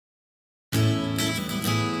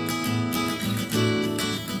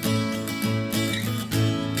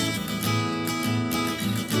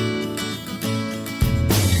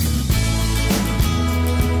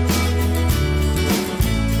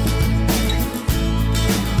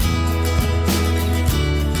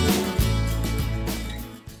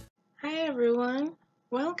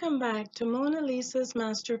Welcome back to Mona Lisa's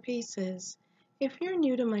Masterpieces. If you're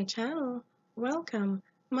new to my channel, welcome.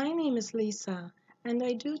 My name is Lisa, and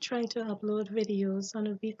I do try to upload videos on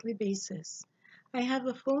a weekly basis. I have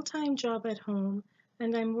a full-time job at home,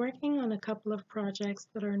 and I'm working on a couple of projects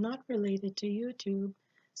that are not related to YouTube,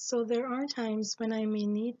 so there are times when I may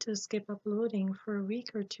need to skip uploading for a week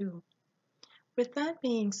or two. With that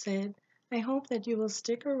being said, I hope that you will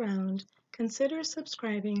stick around, consider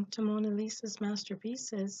subscribing to Mona Lisa's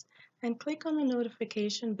Masterpieces, and click on the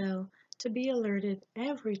notification bell to be alerted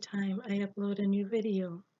every time I upload a new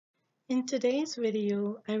video. In today's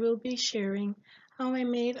video, I will be sharing how I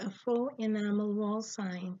made a faux enamel wall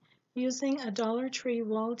sign using a Dollar Tree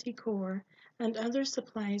wall decor and other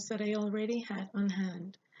supplies that I already had on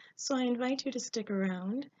hand. So I invite you to stick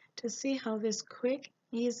around to see how this quick,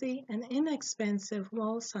 easy, and inexpensive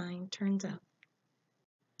wall sign turns out.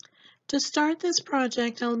 To start this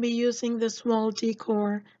project, I'll be using this wall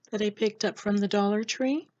decor that I picked up from the Dollar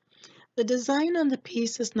Tree. The design on the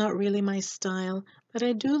piece is not really my style, but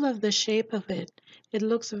I do love the shape of it. It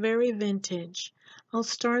looks very vintage. I'll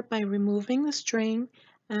start by removing the string,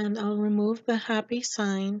 and I'll remove the happy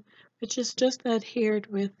sign, which is just adhered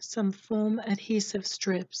with some foam adhesive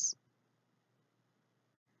strips.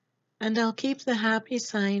 And I'll keep the happy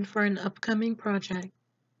sign for an upcoming project.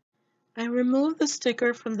 I removed the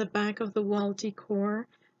sticker from the back of the wall decor,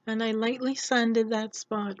 and I lightly sanded that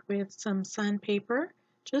spot with some sandpaper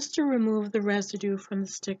just to remove the residue from the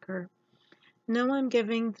sticker. Now I'm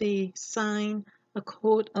giving the sign a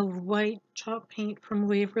coat of white chalk paint from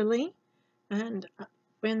Waverly, and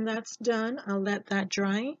when that's done, I'll let that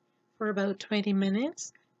dry for about 20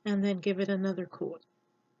 minutes and then give it another coat.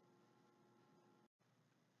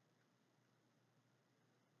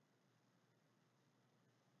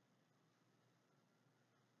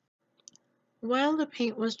 While the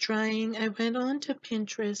paint was drying, I went on to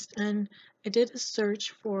Pinterest and I did a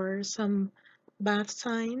search for some bath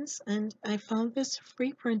signs, and I found this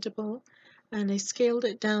free printable, and I scaled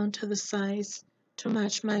it down to the size to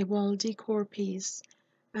match my wall decor piece.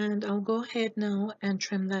 And I'll go ahead now and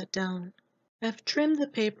trim that down. I've trimmed the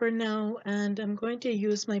paper now, and I'm going to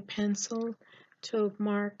use my pencil to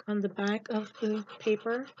mark on the back of the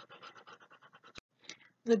paper.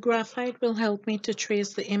 The graphite will help me to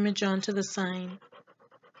trace the image onto the sign.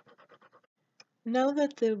 Now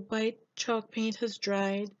that the white chalk paint has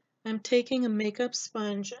dried, I'm taking a makeup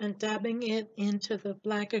sponge and dabbing it into the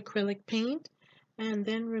black acrylic paint and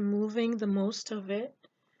then removing the most of it,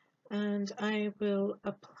 and I will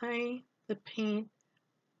apply the paint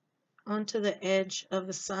onto the edge of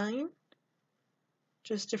the sign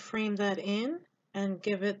just to frame that in and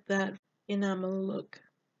give it that enamel look.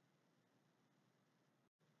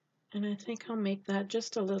 And I think I'll make that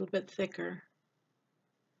just a little bit thicker.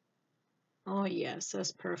 Oh yes,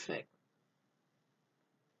 that's perfect.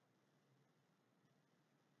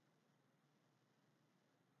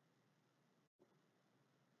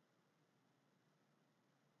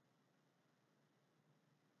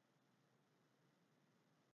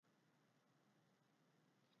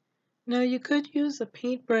 Now you could use a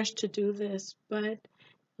paintbrush to do this, but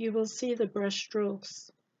you will see the brush strokes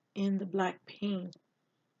in the black paint,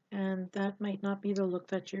 and that might not be the look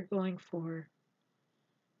that you're going for.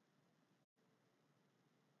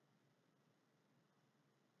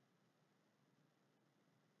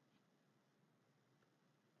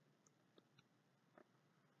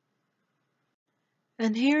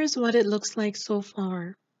 And here's what it looks like so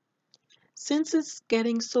far. Since it's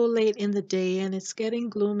getting so late in the day and it's getting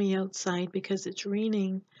gloomy outside because it's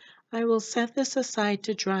raining, I will set this aside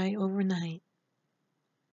to dry overnight.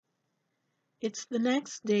 It's the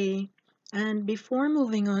next day, and before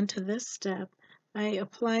moving on to this step, I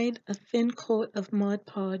applied a thin coat of Mod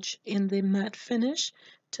Podge in the matte finish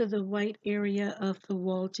to the white area of the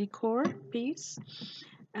wall decor piece,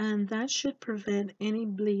 and that should prevent any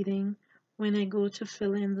bleeding when I go to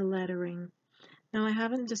fill in the lettering. Now I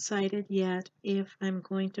haven't decided yet if I'm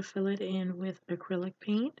going to fill it in with acrylic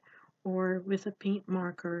paint or with a paint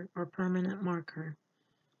marker or permanent marker.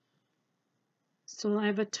 So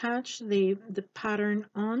I've attached the pattern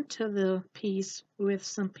onto the piece with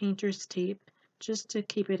some painter's tape just to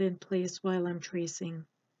keep it in place while I'm tracing.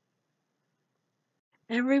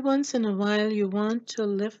 Every once in a while you want to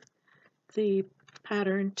lift the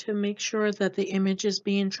pattern to make sure that the image is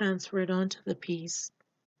being transferred onto the piece.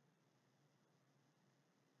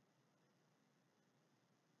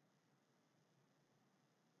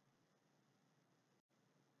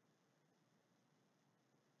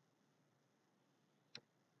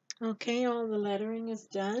 Okay, all the lettering is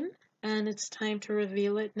done, and it's time to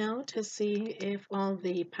reveal it now to see if all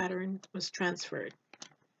the pattern was transferred.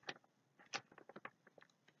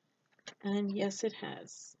 And yes, it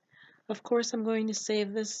has. Of course, I'm going to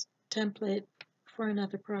save this template for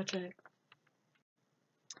another project.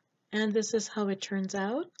 And this is how it turns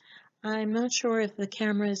out. I'm not sure if the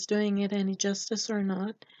camera is doing it any justice or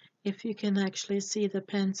not, if you can actually see the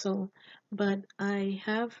pencil, but I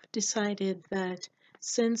have decided that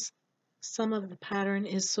since some of the pattern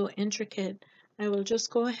is so intricate, I will just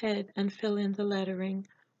go ahead and fill in the lettering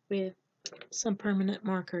with some permanent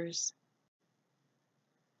markers.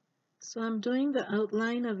 So I'm doing the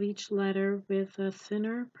outline of each letter with a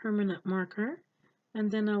thinner permanent marker, and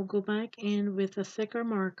then I'll go back in with a thicker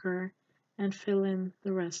marker and fill in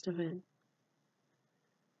the rest of it.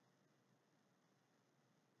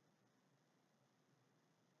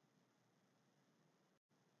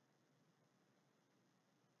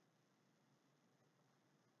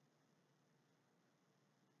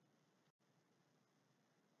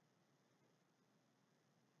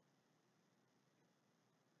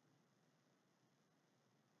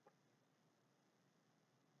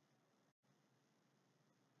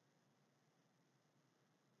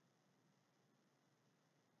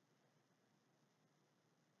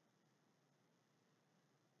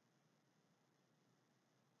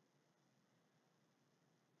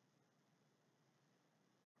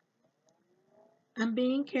 I'm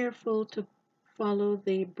being careful to follow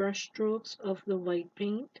the brush strokes of the white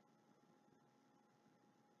paint.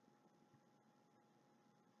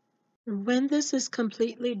 When this is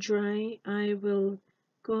completely dry, I will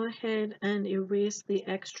go ahead and erase the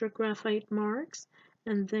extra graphite marks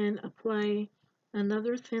and then apply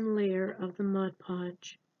another thin layer of the Mod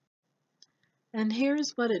Podge. And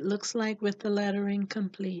here's what it looks like with the lettering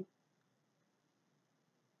complete.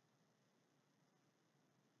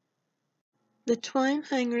 The twine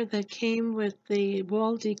hanger that came with the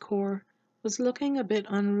wall decor was looking a bit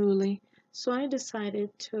unruly, so I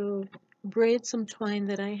decided to braid some twine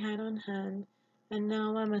that I had on hand, and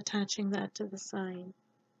now I'm attaching that to the side.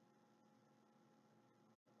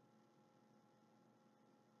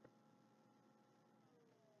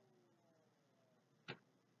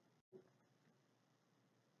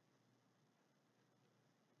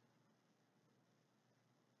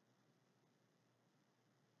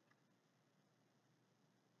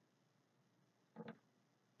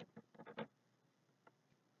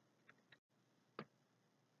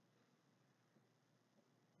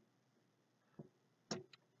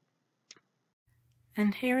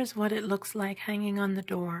 And here is what it looks like hanging on the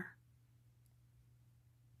door.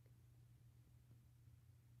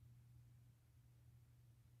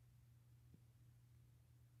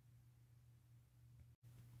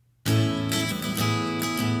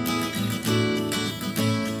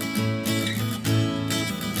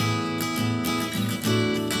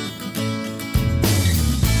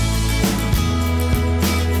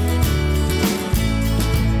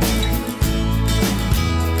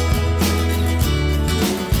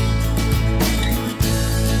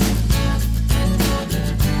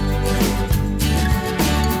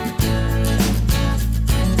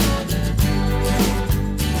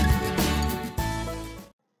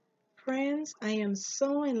 Friends, I am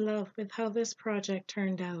so in love with how this project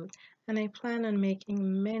turned out, and I plan on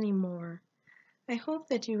making many more. I hope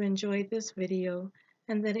that you enjoyed this video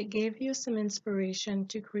and that it gave you some inspiration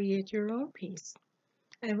to create your own piece.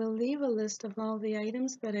 I will leave a list of all the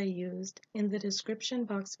items that I used in the description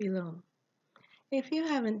box below. If you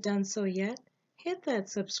haven't done so yet, hit that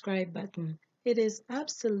subscribe button. It is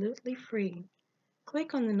absolutely free.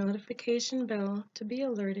 Click on the notification bell to be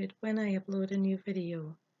alerted when I upload a new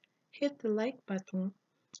video. Hit the like button,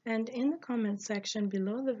 and in the comment section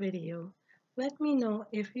below the video, let me know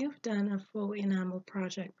if you've done a faux enamel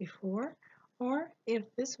project before or if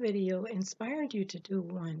this video inspired you to do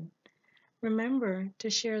one. Remember to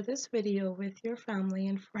share this video with your family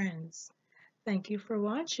and friends. Thank you for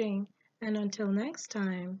watching, and until next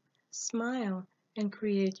time, smile and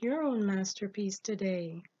create your own masterpiece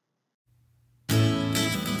today.